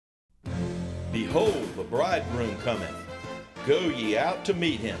Behold, the bridegroom cometh. Go ye out to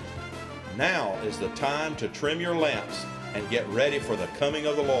meet him. Now is the time to trim your lamps and get ready for the coming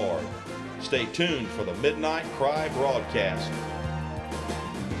of the Lord. Stay tuned for the Midnight Cry broadcast.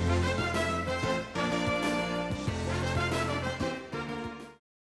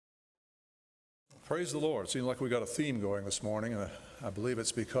 Praise the Lord. It seems like we got a theme going this morning, and I believe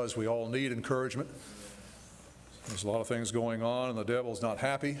it's because we all need encouragement. There's a lot of things going on, and the devil's not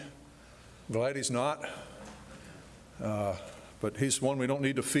happy. Glad he's not. But he's one we don't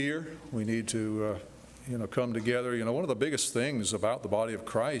need to fear. We need to, come together. One of the biggest things about the body of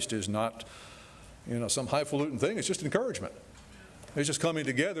Christ is not, some highfalutin thing. It's just encouragement. It's just coming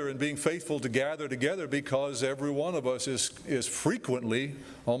together and being faithful to gather together, because every one of us is frequently,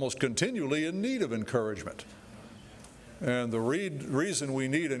 almost continually, in need of encouragement. And the reason we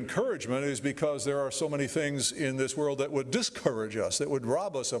need encouragement is because there are so many things in this world that would discourage us, that would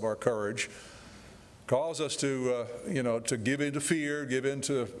rob us of our courage, cause us to, to give in to fear, give in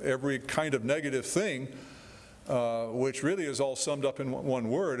to every kind of negative thing, which really is all summed up in one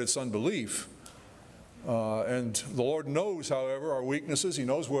word: it's unbelief. And the Lord knows, however, our weaknesses. He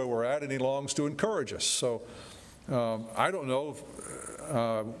knows where we're at, and He longs to encourage us. So I don't know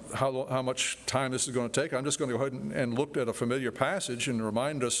how much time this is going to take. I'm just going to go ahead and look at a familiar passage and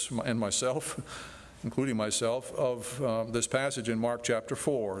remind us, and myself, including myself, of this passage in Mark chapter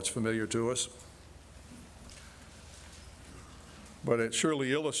 4. It's familiar to us. But it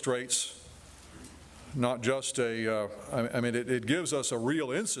surely illustrates not just it gives us a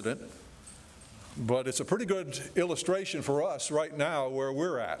real incident, but it's a pretty good illustration for us right now where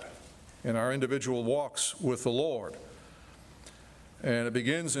we're at in our individual walks with the Lord. And it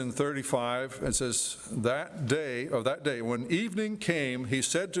begins in 35. It says, that day, when evening came, He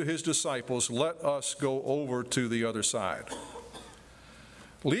said to His disciples, let us go over to the other side.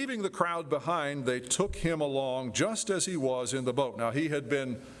 Leaving the crowd behind, they took Him along just as He was in the boat. Now, He had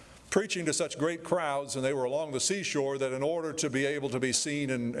been preaching to such great crowds, and they were along the seashore, that in order to be able to be seen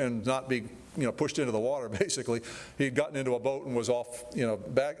and not be pushed into the water, basically, He'd gotten into a boat and was off,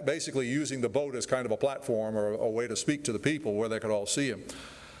 basically using the boat as kind of a platform or a way to speak to the people where they could all see Him.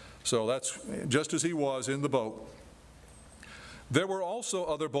 So that's just as He was in the boat. There were also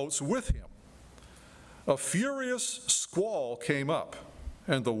other boats with Him. A furious squall came up,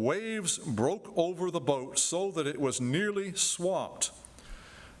 and the waves broke over the boat so that it was nearly swamped.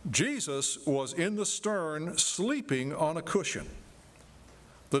 Jesus was in the stern, sleeping on a cushion.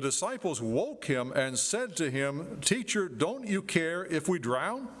 The disciples woke Him and said to Him, Teacher, don't you care if we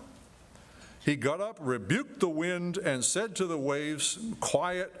drown? He got up, rebuked the wind, and said to the waves,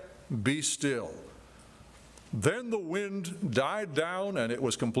 Quiet, be still. Then the wind died down, and it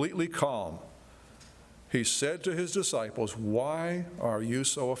was completely calm. He said to His disciples, Why are you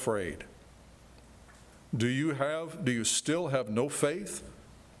so afraid? Do you still have no faith?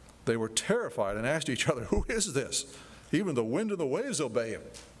 They were terrified and asked each other, Who is this? Even the wind and the waves obey Him.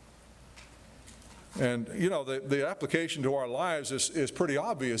 And, the application to our lives is pretty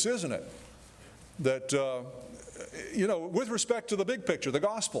obvious, isn't it? That, with respect to the big picture, the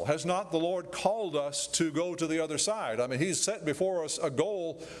gospel, has not the Lord called us to go to the other side? I mean, He's set before us a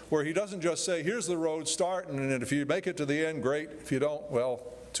goal where He doesn't just say, here's the road, start, and if you make it to the end, great. If you don't, well,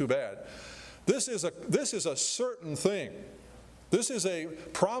 too bad. This is a certain thing. This is a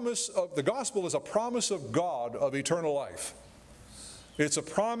promise of, the gospel is a promise of God of eternal life. It's a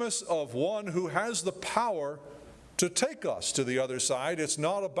promise of one who has the power to take us to the other side. It's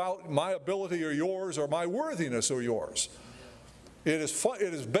not about my ability or yours, or my worthiness or yours. It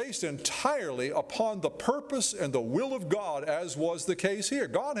is based entirely upon the purpose and the will of God, as was the case here.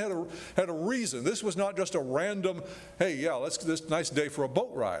 God had a reason. This was not just a random, hey, yeah, this nice day for a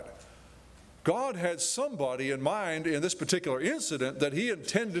boat ride. God had somebody in mind in this particular incident that He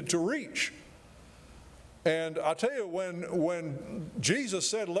intended to reach. And I'll tell you, when Jesus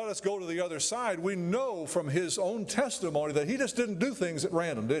said, let us go to the other side, we know from His own testimony that He just didn't do things at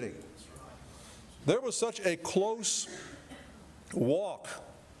random, did He? There was such a close walk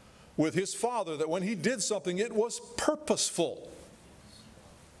with His Father that when He did something, it was purposeful.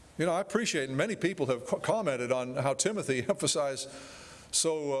 I appreciate, and many people have commented on how Timothy emphasized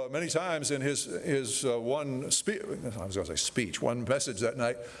so many times in his one message that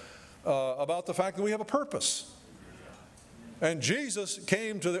night about the fact that we have a purpose. And Jesus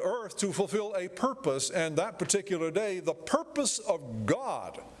came to the earth to fulfill a purpose, and that particular day, the purpose of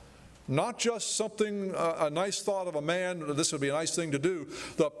God, not just something, a nice thought of a man, this would be a nice thing to do.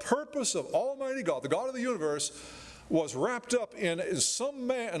 The purpose of Almighty God, the God of the universe, was wrapped up in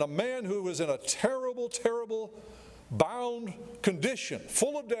a man who was in a terrible, terrible bound condition,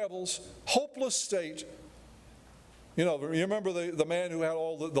 full of devils, hopeless state. You know, you remember the man who had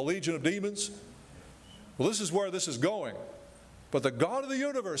all the legion of demons? Well, this is where this is going. But the God of the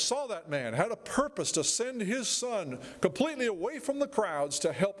universe saw that man, had a purpose to send his Son completely away from the crowds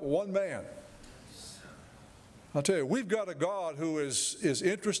to help one man. I'll tell you, we've got a God who is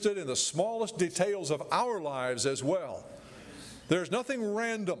interested in the smallest details of our lives as well. There's nothing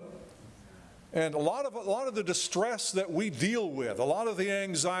random. And a lot of the distress that we deal with, a lot of the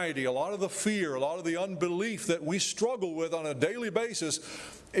anxiety, a lot of the fear, a lot of the unbelief that we struggle with on a daily basis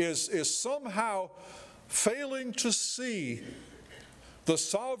is somehow failing to see the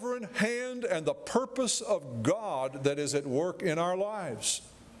sovereign hand and the purpose of God that is at work in our lives.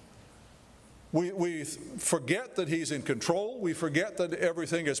 We forget that He's in control. We forget that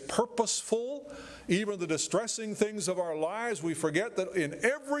everything is purposeful. Even the distressing things of our lives, we forget that in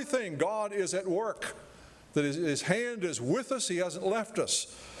everything God is at work, that His hand is with us. He hasn't left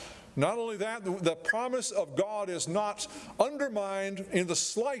us. Not only that, the promise of God is not undermined in the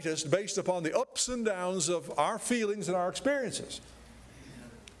slightest based upon the ups and downs of our feelings and our experiences.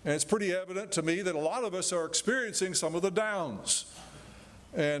 And it's pretty evident to me that a lot of us are experiencing some of the downs.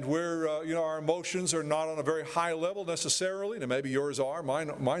 And we're, our emotions are not on a very high level necessarily. Now, maybe yours are.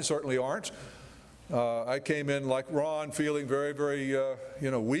 Mine certainly aren't. I came in like Ron, feeling very, very,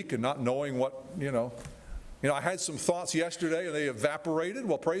 weak and not knowing what, I had some thoughts yesterday and they evaporated.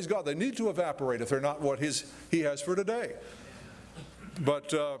 Well, praise God, they need to evaporate if they're not what He has for today.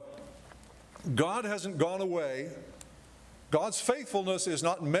 But God hasn't gone away. God's faithfulness is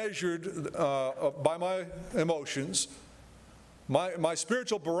not measured by my emotions. My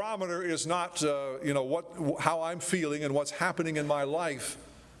spiritual barometer is not, how I'm feeling and what's happening in my life.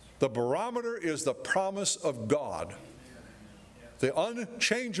 The barometer is the promise of God. The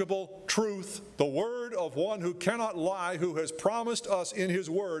unchangeable truth, the word of one who cannot lie, who has promised us in His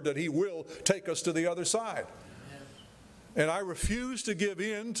word that He will take us to the other side. And I refuse to give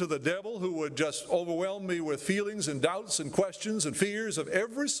in to the devil who would just overwhelm me with feelings and doubts and questions and fears of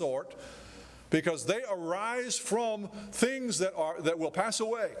every sort, because they arise from things that will pass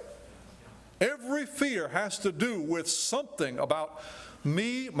away. Every fear has to do with something about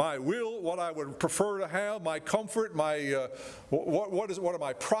me, my will, what I would prefer to have, my comfort, my what are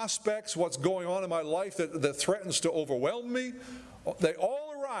my prospects, what's going on in my life that threatens to overwhelm me. They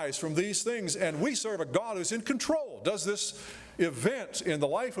all arise from these things, and we serve a God who's in control. Does this event in the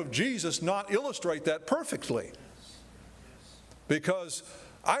life of Jesus not illustrate that perfectly? Because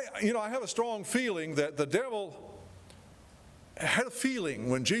I have a strong feeling that the devil had a feeling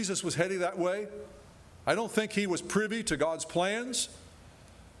when Jesus was heading that way. I don't think he was privy to God's plans.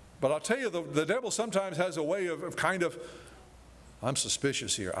 But I'll tell you, the devil sometimes has a way of kind of, I'm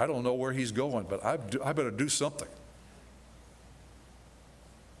suspicious here. I don't know where he's going, but I better do something.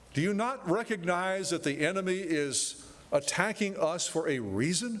 Do you not recognize that the enemy is attacking us for a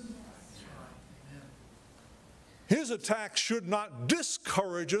reason? His attacks should not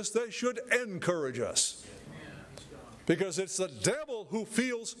discourage us, they should encourage us. Because it's the devil who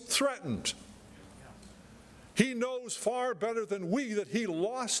feels threatened. He knows far better than we that he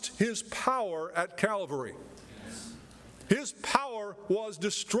lost his power at Calvary. His power was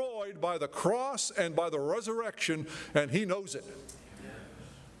destroyed by the cross and by the resurrection, and he knows it.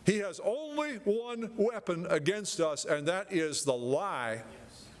 He has only one weapon against us, and that is the lie.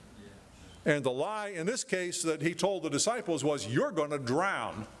 And the lie in this case that he told the disciples was, you're going to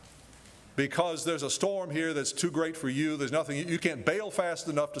drown because there's a storm here that's too great for you. There's nothing, you can't bail fast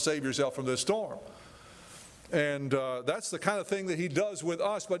enough to save yourself from this storm. And that's the kind of thing that he does with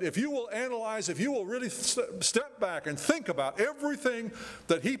us. But if you will analyze, if you will really step back and think about everything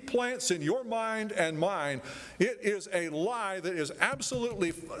that he plants in your mind and mine, it is a lie that is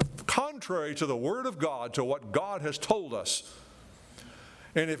absolutely contrary to the Word of God, to what God has told us.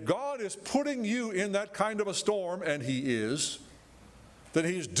 And if God is putting you in that kind of a storm, and He is, then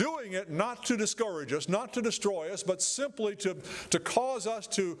He's doing it not to discourage us, not to destroy us, but simply to cause us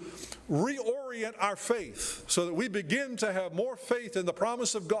to reorient our faith so that we begin to have more faith in the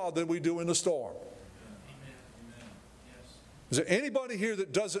promise of God than we do in the storm. Amen. Yes. Is there anybody here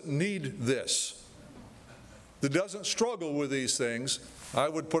that doesn't need this, that doesn't struggle with these things? I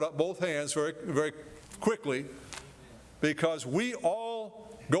would put up both hands very, very quickly, because we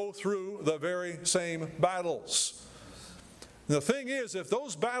all go through the very same battles. The thing is, if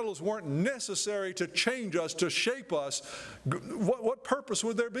those battles weren't necessary to change us, to shape us, what purpose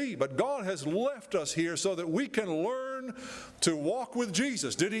would there be? But God has left us here so that we can learn to walk with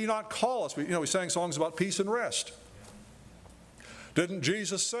Jesus. Did He not call us? We sang songs about peace and rest. Didn't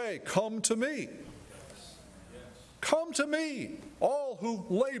Jesus say, come to me? Come to me, all who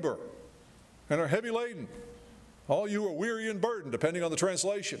labor and are heavy laden, all you are weary and burdened, depending on the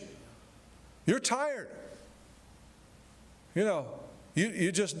translation. You're tired. You know,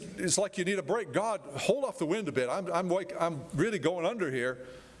 you just, it's like you need a break. God, hold off the wind a bit. I'm really going under here.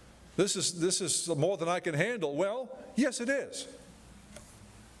 This is more than I can handle. Well, yes, it is.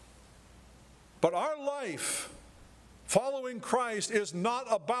 But our life following Christ is not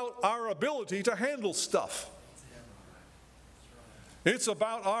about our ability to handle stuff. It's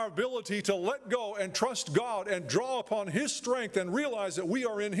about our ability to let go and trust God and draw upon His strength and realize that we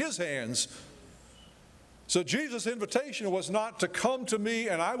are in His hands. So Jesus' invitation was not to come to me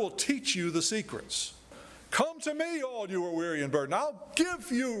and I will teach you the secrets. Come to me, all you are weary and burdened. I'll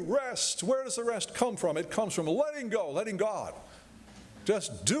give you rest. Where does the rest come from? It comes from letting go, letting God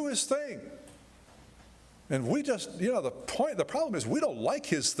just do His thing. And we just, you know, the problem is we don't like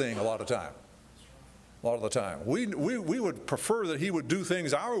His thing a lot of time. A lot of the time. We would prefer that He would do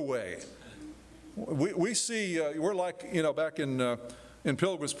things our way. We see, we're like, you know, back in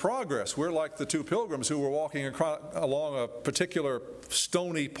Pilgrim's Progress, we're like the two pilgrims who were walking along a particular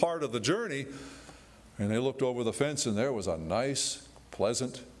stony part of the journey, and they looked over the fence and there was a nice,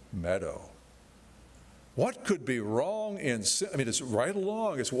 pleasant meadow. What could be wrong in, I mean, it's right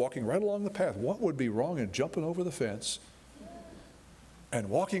along, it's walking right along the path. What would be wrong in jumping over the fence and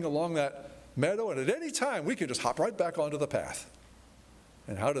walking along that meadow, and at any time we could just hop right back onto the path?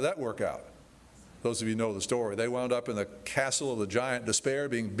 And how did that work out? Those of you know the story. They wound up in the castle of the giant Despair,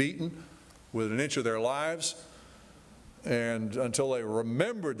 being beaten within an inch of their lives, and until they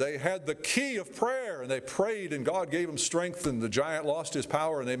remembered they had the key of prayer, and they prayed and God gave them strength, and the giant lost his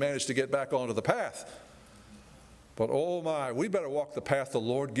power and they managed to get back onto the path. But oh my, we better walk the path the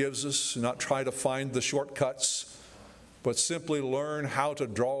Lord gives us, not try to find the shortcuts, but simply learn how to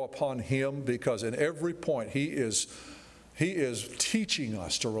draw upon Him, because in every point He is teaching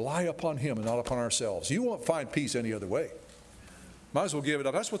us to rely upon Him and not upon ourselves. You won't find peace any other way. Might as well give it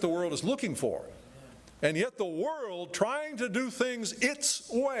up. That's what the world is looking for. And yet the world, trying to do things its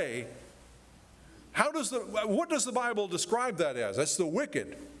way, what does the Bible describe that as? That's the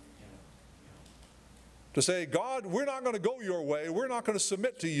wicked. To say, God, we're not going to go your way. We're not going to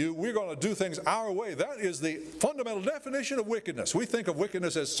submit to you. We're going to do things our way. That is the fundamental definition of wickedness. We think of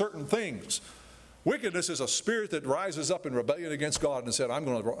wickedness as certain things. Wickedness is a spirit that rises up in rebellion against God and said, I'm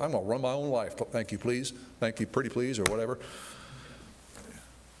going to run my own life. Thank you, please. Thank you, pretty please, or whatever.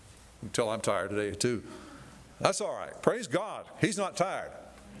 Until I'm tired today, too. That's all right. Praise God. He's not tired.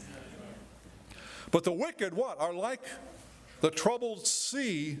 But the wicked, what? Are like the troubled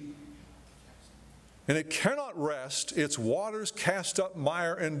sea, and it cannot rest. Its waters cast up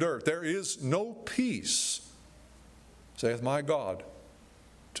mire and dirt. There is no peace, saith my God,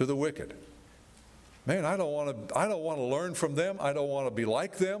 to the wicked. Man, I don't want to learn from them. I don't want to be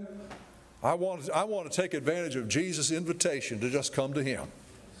like them. I want to take advantage of Jesus' invitation to just come to Him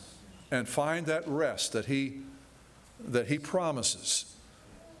and find that rest that He promises.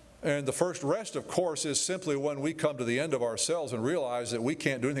 And the first rest, of course, is simply when we come to the end of ourselves and realize that we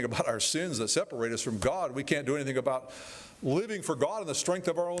can't do anything about our sins that separate us from God. We can't do anything about living for God in the strength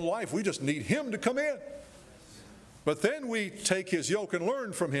of our own life. We just need Him to come in. But then we take His yoke and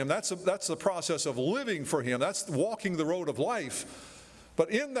learn from Him. That's the process of living for Him. That's walking the road of life.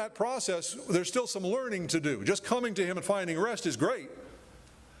 But in that process, there's still some learning to do. Just coming to Him and finding rest is great.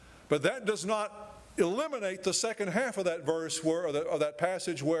 But that does not eliminate the second half of that verse or that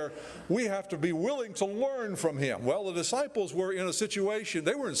passage where we have to be willing to learn from Him. Well, the disciples were in a situation,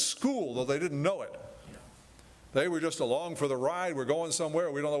 they were in school, though they didn't know it. They were just along for the ride. We're going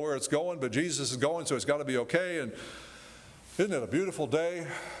somewhere. We don't know where it's going, but Jesus is going, so it's got to be okay. And isn't it a beautiful day?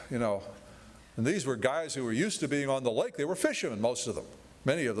 You know, and these were guys who were used to being on the lake. They were fishermen, most of them,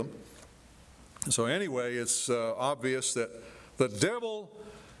 many of them. So anyway, it's obvious that the devil,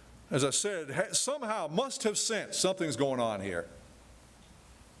 as I said, somehow must have sensed something's going on here.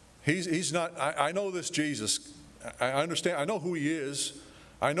 He's not, I know this Jesus. I understand, I know who He is.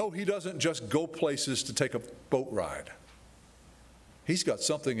 I know He doesn't just go places to take a boat ride. He's got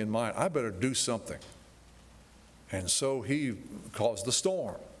something in mind. I better do something. And so he caused the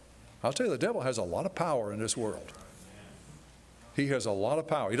storm. I'll tell you, the devil has a lot of power in this world. He has a lot of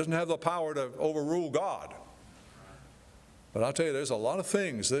power. He doesn't have the power to overrule God. But I'll tell you, there's a lot of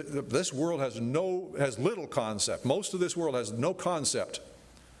things that this world has little concept. Most of this world has no concept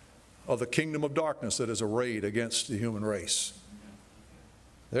of the kingdom of darkness that is arrayed against the human race.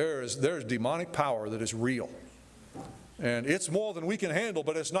 There's demonic power that is real. And it's more than we can handle,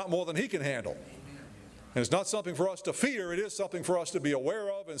 but it's not more than He can handle. And it's not something for us to fear. It is something for us to be aware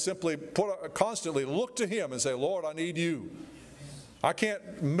of and simply constantly look to Him and say, Lord, I need you. I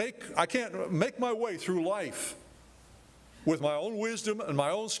can't make my way through life with my own wisdom and my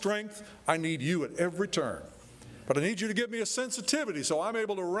own strength. I need you at every turn. But I need you to give me a sensitivity so I'm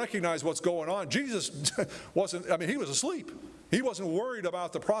able to recognize what's going on. Jesus he was asleep. He wasn't worried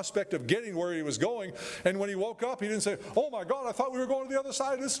about the prospect of getting where he was going. And when he woke up, he didn't say, oh my God, I thought we were going to the other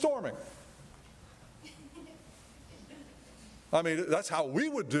side of this storming. I mean, that's how we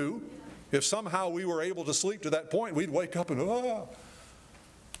would do if somehow we were able to sleep to that point. We'd wake up and, ah.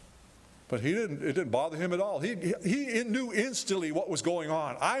 But it didn't bother him at all. He knew instantly what was going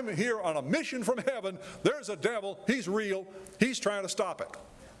on. I'm here on a mission from heaven. There's a devil. He's real. He's trying to stop it.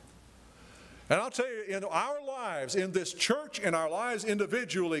 And I'll tell you, in our lives, in this church, in our lives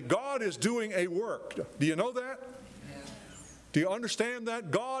individually, God is doing a work. Do you know that? Do you understand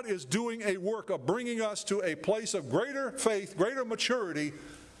that? God is doing a work of bringing us to a place of greater faith, greater maturity.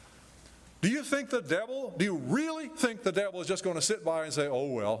 Do you really think the devil is just going to sit by and say, oh,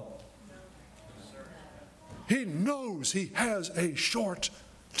 well? He knows he has a short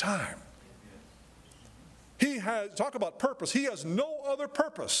time. Talk about purpose. He has no other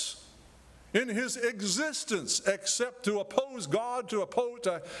purpose in his existence except to oppose God,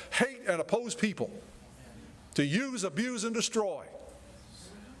 to hate and oppose people, to use, abuse, and destroy.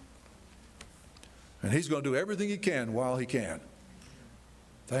 And he's going to do everything he can while he can.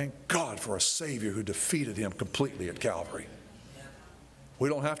 Thank God for a Savior who defeated him completely at Calvary. We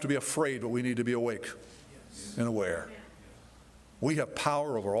don't have to be afraid, but we need to be awake and aware. We have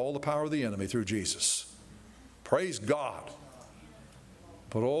power over all the power of the enemy through Jesus. Praise God.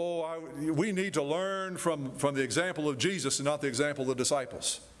 But we need to learn from the example of Jesus and not the example of the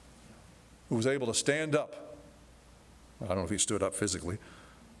disciples, who was able to stand up. I don't know if he stood up physically,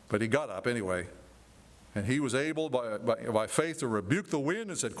 but he got up anyway. And he was able by faith to rebuke the wind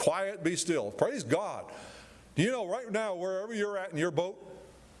and said, quiet, be still. Praise God. Do you know right now, wherever you're at in your boat,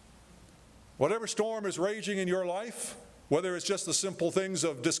 whatever storm is raging in your life, whether it's just the simple things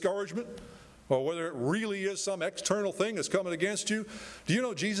of discouragement, or whether it really is some external thing that's coming against you, do you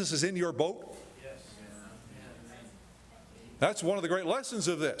know Jesus is in your boat? Yes. That's one of the great lessons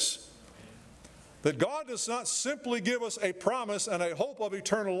of this. That God does not simply give us a promise and a hope of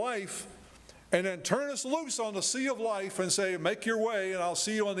eternal life and then turn us loose on the sea of life and say, make your way and I'll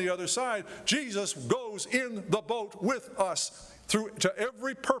see you on the other side. Jesus goes in the boat with us to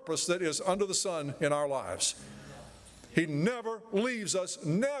every purpose that is under the sun in our lives. He never leaves us,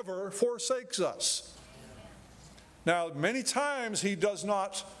 never forsakes us. Now, many times he does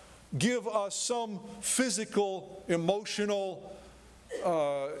not give us some physical, emotional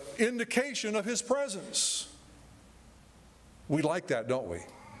indication of his presence. We like that, don't we?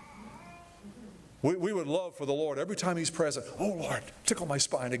 We would love for the Lord, every time he's present, oh Lord, tickle my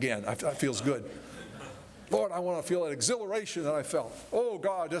spine again. That feels good. Lord, I want to feel that exhilaration that I felt. Oh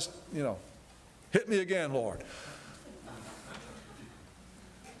God, just, hit me again, Lord.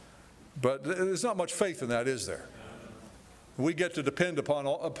 But there's not much faith in that, is there? We get to depend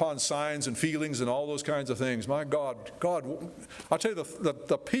upon signs and feelings and all those kinds of things. My God, I'll tell you,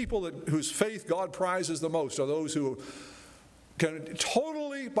 the people whose faith God prizes the most are those who can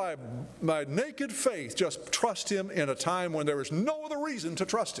totally, by naked faith, just trust him in a time when there is no other reason to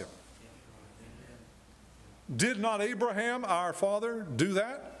trust him. Did not Abraham, our father, do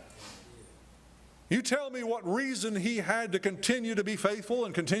that? You tell me what reason he had to continue to be faithful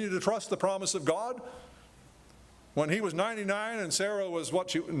and continue to trust the promise of God when he was 99 and Sarah was,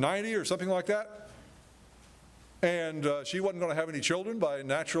 90 or something like that? And she wasn't going to have any children by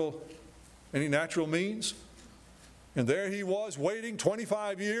any natural means. And there he was waiting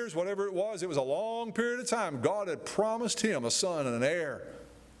 25 years, whatever it was. It was a long period of time. God had promised him a son and an heir.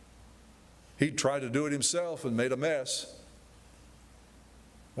 He tried to do it himself and made a mess.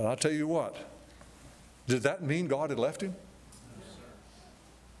 But I'll tell you what. Did that mean God had left him?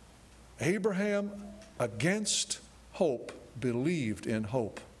 Abraham, against hope, believed in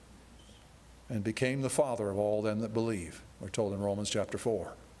hope and became the father of all them that believe. We're told in Romans chapter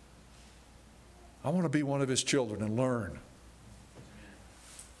 4. I want to be one of his children and learn.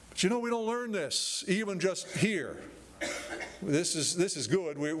 But we don't learn this even just here. This is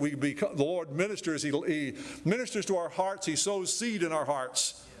good. The Lord ministers. He ministers to our hearts. He sows seed in our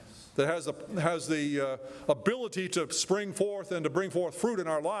hearts that has the ability to spring forth and to bring forth fruit in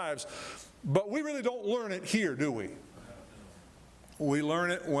our lives. But we really don't learn it here, do we? We learn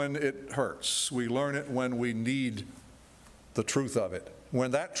it when it hurts. We learn it when we need the truth of it.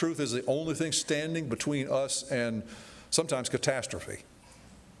 When that truth is the only thing standing between us and sometimes catastrophe.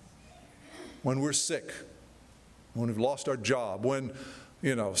 when we're sick, when we've lost our job, when,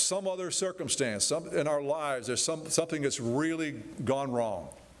 you know, some other circumstance in our lives, there's something that's really gone wrong.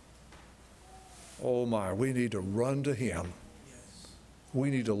 Oh my, we need to run to Him. We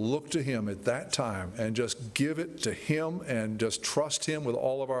need to look to Him at that time and just give it to Him and just trust Him with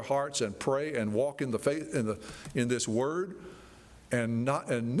all of our hearts and pray and walk in the faith in this Word and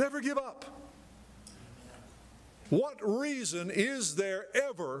never give up. What reason is there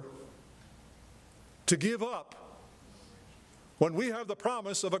ever to give up when we have the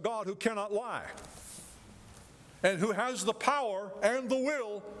promise of a God who cannot lie and who has the power and the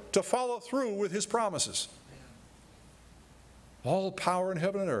will to follow through with His promises? All power in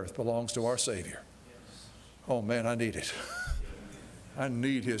heaven and earth belongs to our Savior. Oh man, I need it. I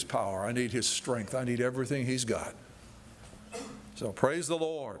need His power. I need His strength. I need everything He's got. So praise the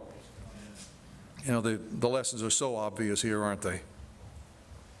Lord. You know, the lessons are so obvious here, aren't they?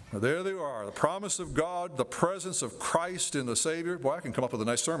 Now, there they are. The promise of God, the presence of Christ in the Savior. Boy, I can come up with a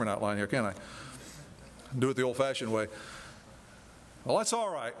nice sermon outline here, can't I? Do it the old-fashioned way. Well, that's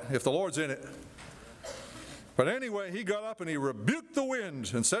all right if the Lord's in it. But anyway, He got up and He rebuked the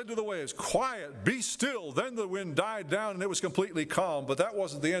wind and said to the waves, "Quiet, be still." Then the wind died down and it was completely calm. But that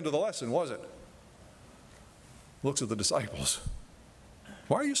wasn't the end of the lesson, was it? Looks at the disciples.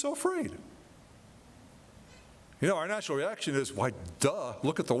 Why are you so afraid? You know, our natural reaction is, why, duh,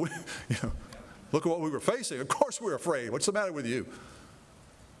 look at the wind. You know, look at what we were facing. Of course we're afraid. What's the matter with you?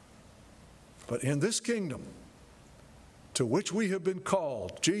 But in this kingdom to which we have been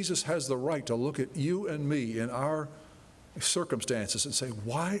called, Jesus has the right to look at you and me in our circumstances and say,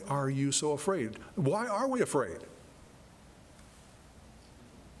 why are you so afraid? Why are we afraid?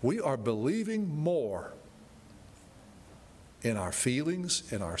 We are believing more in our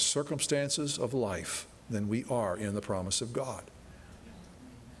feelings, in our circumstances of life, than we are in the promise of God.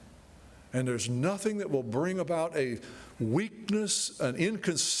 And there's nothing that will bring about a weakness, an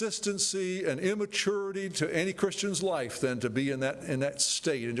inconsistency, an immaturity to any Christian's life than to be in that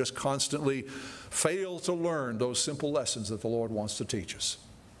state and just constantly fail to learn those simple lessons that the Lord wants to teach us.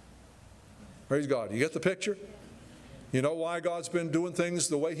 Praise God. You get the picture? You know why God's been doing things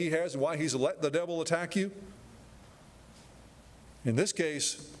the way He has and why He's let the devil attack you? In this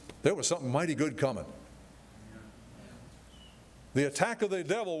case, there was something mighty good coming. The attack of the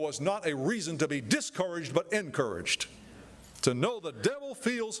devil was not a reason to be discouraged, but encouraged. To know the devil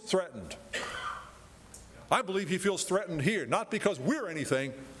feels threatened. I believe he feels threatened here, not because we're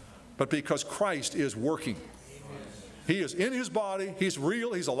anything, but because Christ is working. He is in His body. He's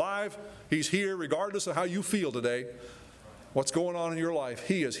real. He's alive. He's here regardless of how you feel today. What's going on in your life,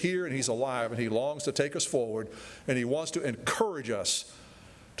 He is here and He's alive, and He longs to take us forward, and He wants to encourage us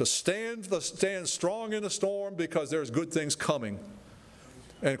to stand strong in the storm, because there's good things coming.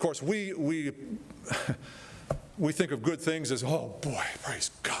 And of course, we think of good things as, oh boy, praise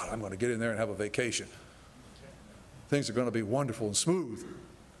God, I'm going to get in there and have a vacation. Things are going to be wonderful and smooth.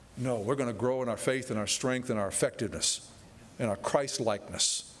 No, we're going to grow in our faith and our strength and our effectiveness and our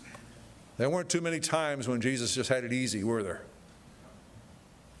Christ-likeness. There weren't too many times when Jesus just had it easy, were there?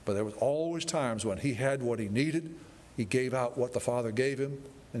 But there was always times when He had what He needed. He gave out what the Father gave Him,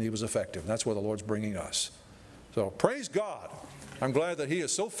 and He was effective. And that's where the Lord's bringing us. So praise God. I'm glad that He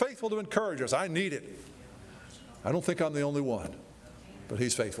is so faithful to encourage us. I need it. I don't think I'm the only one, but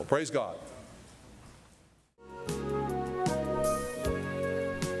He's faithful. Praise God.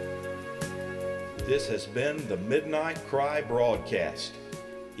 This has been the Midnight Cry broadcast.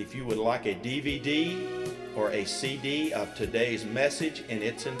 If you would like a DVD or a CD of today's message in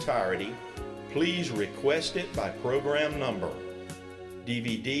its entirety, please request it by program number.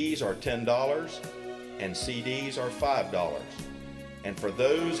 DVDs are $10 and CDs are $5. And for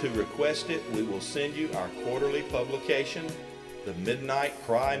those who request it, we will send you our quarterly publication, The Midnight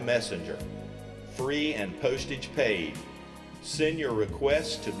Cry Messenger, free and postage paid. Send your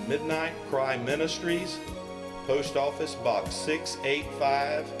request to Midnight Cry Ministries, Post Office Box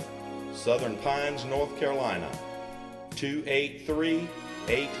 685, Southern Pines, North Carolina,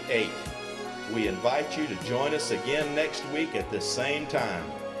 28388. We invite you to join us again next week at this same time,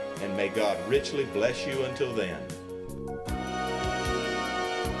 and may God richly bless you until then.